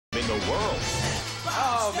the world.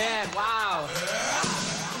 Oh, man, wow.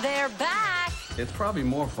 They're back. It's probably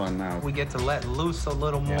more fun now. We get to let loose a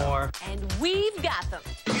little more. And we've got them.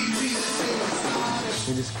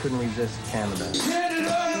 We just couldn't resist Canada.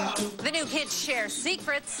 The new kids share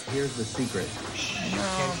secrets. Here's the secret.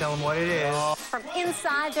 Can't tell them what it is. From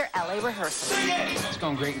inside their LA rehearsal. It's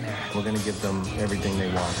going great in there. We're going to give them everything they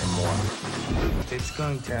want and more. It's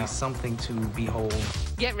going to be something to behold.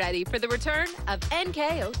 Get ready for the return of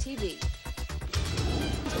NKOTB.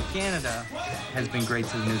 Canada has been great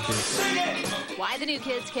to the new kids. Why the new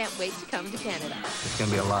kids can't wait to come to Canada. It's going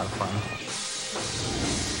to be a lot of fun.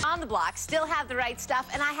 On the Block still have the right stuff,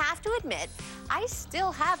 and I have to admit, I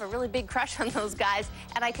still have a really big crush on those guys,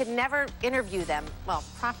 and I could never interview them, well,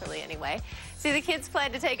 properly anyway. See, the kids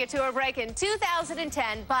plan to take a tour break in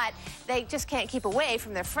 2010, but they just can't keep away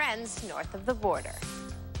from their friends north of the border.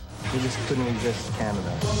 We just couldn't resist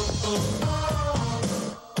Canada.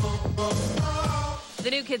 The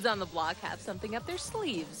new kids on the block have something up their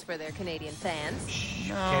sleeves for their Canadian fans.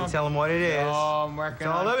 Can't tell them what it is. Oh, I'm working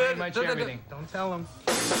on pretty much everything. Don't tell them.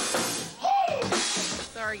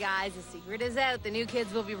 Sorry, guys, the secret is out. The new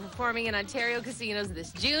kids will be performing in Ontario casinos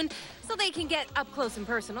this June, so they can get up close and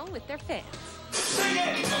personal with their fans.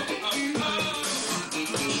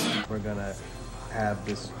 We're going to have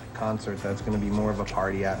this concert that's going to be more of a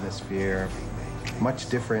party atmosphere, much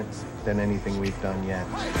different than anything we've done yet.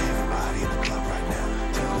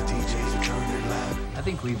 I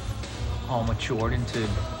think we've all matured into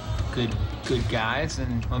good guys,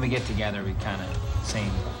 and when we get together, we kind of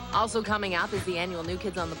same. Also coming up is the annual New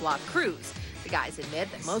Kids on the Block cruise. The guys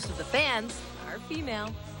admit that most of the fans are female.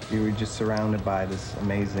 We were just surrounded by this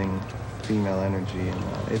amazing female energy, and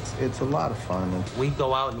it's a lot of fun. We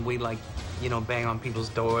go out and we bang on people's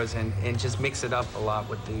doors and just mix it up a lot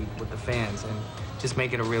with the fans and just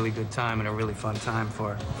make it a really good time and a really fun time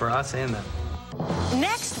for us and them.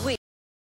 Next week.